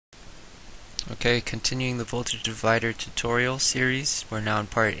Okay, continuing the voltage divider tutorial series, we're now in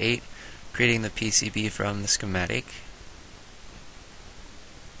part 8, creating the PCB from the schematic.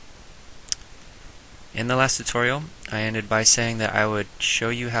 In the last tutorial, I ended by saying that I would show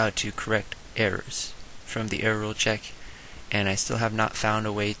you how to correct errors from the error rule check, and I still have not found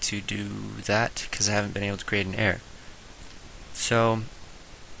a way to do that because I haven't been able to create an error. So,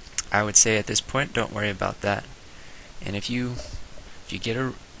 I would say at this point, don't worry about that. And if you get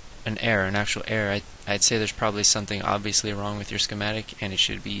an error, an actual error, I'd say there's probably something obviously wrong with your schematic, and it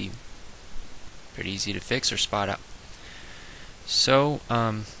should be pretty easy to fix or spot out. So,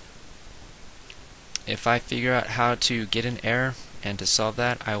 if I figure out how to get an error and to solve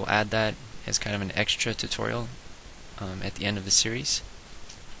that, I will add that as kind of an extra tutorial at the end of the series.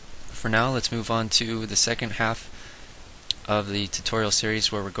 For now, let's move on to the second half of the tutorial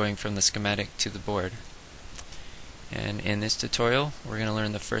series where we're going from the schematic to the board. And in this tutorial, we're going to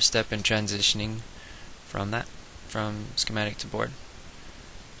learn the first step in transitioning from schematic to board.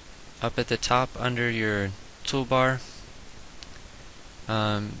 Up at the top under your toolbar,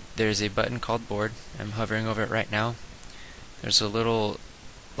 there's a button called board. I'm hovering over it right now. There's a little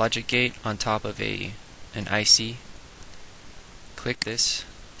logic gate on top of an IC. Click this.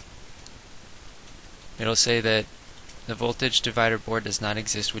 It'll say that the voltage divider board does not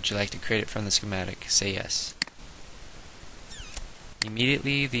exist. Would you like to create it from the schematic? Say yes.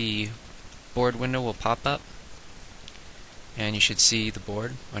 Immediately the board window will pop up, and you should see the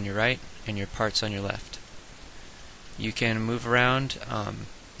board on your right and your parts on your left. You can move around,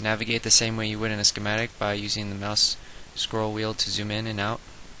 navigate the same way you would in a schematic by using the mouse scroll wheel to zoom in and out.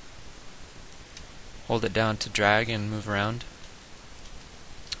 Hold it down to drag and move around.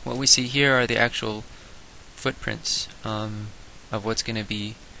 What we see here are the actual footprints of what's going to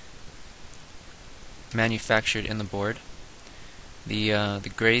be manufactured in the board.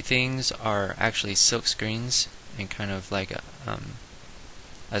 The gray things are actually silk screens and kind of like an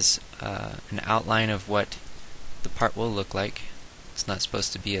outline of what the part will look like. It's not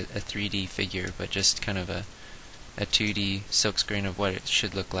supposed to be a 3D figure, but just kind of a 2D silk screen of what it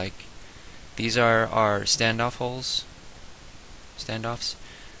should look like. These are our standoffs.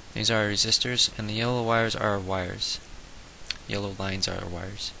 These are our resistors, and the yellow wires are our wires. Yellow lines are our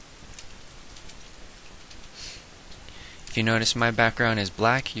wires. If you notice, my background is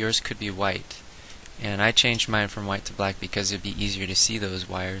black, yours could be white. And I changed mine from white to black because it'd be easier to see those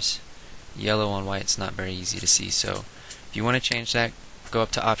wires. Yellow on white is not very easy to see, so if you want to change that, go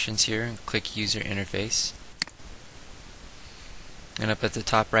up to options here and click user interface. And up at the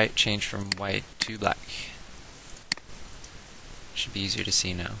top right, change from white to black. Should be easier to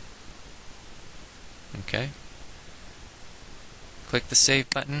see now. Okay. Click the save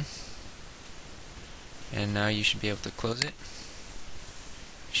button, and now you should be able to close it.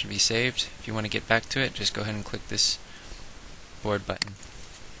 It should be saved. If you want to get back to it, just go ahead and click this board button.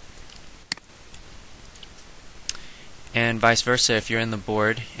 And vice versa, if you're in the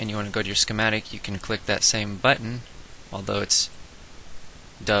board and you want to go to your schematic, you can click that same button, although it's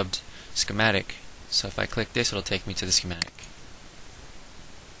dubbed schematic. So if I click this, it'll take me to the schematic.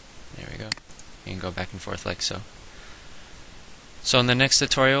 There we go. You can go back and forth like so. So in the next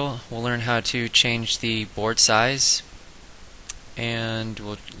tutorial, we'll learn how to change the board size, and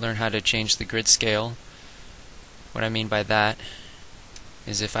we'll learn how to change the grid scale. What I mean by that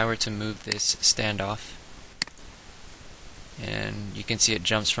is if I were to move this standoff, and you can see it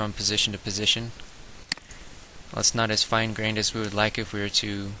jumps from position to position. Well, it's not as fine-grained as we would like if we were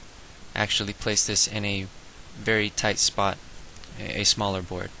to actually place this in a very tight spot, a smaller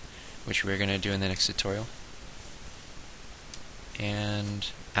board, which we're going to do in the next tutorial. And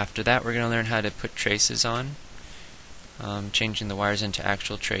after that, we're going to learn how to put traces on, changing the wires into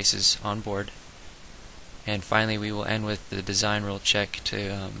actual traces on board. And finally, we will end with the design rule check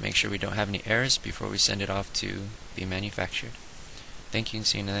to make sure we don't have any errors before we send it off to be manufactured. Thank you, and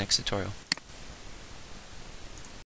see you in the next tutorial.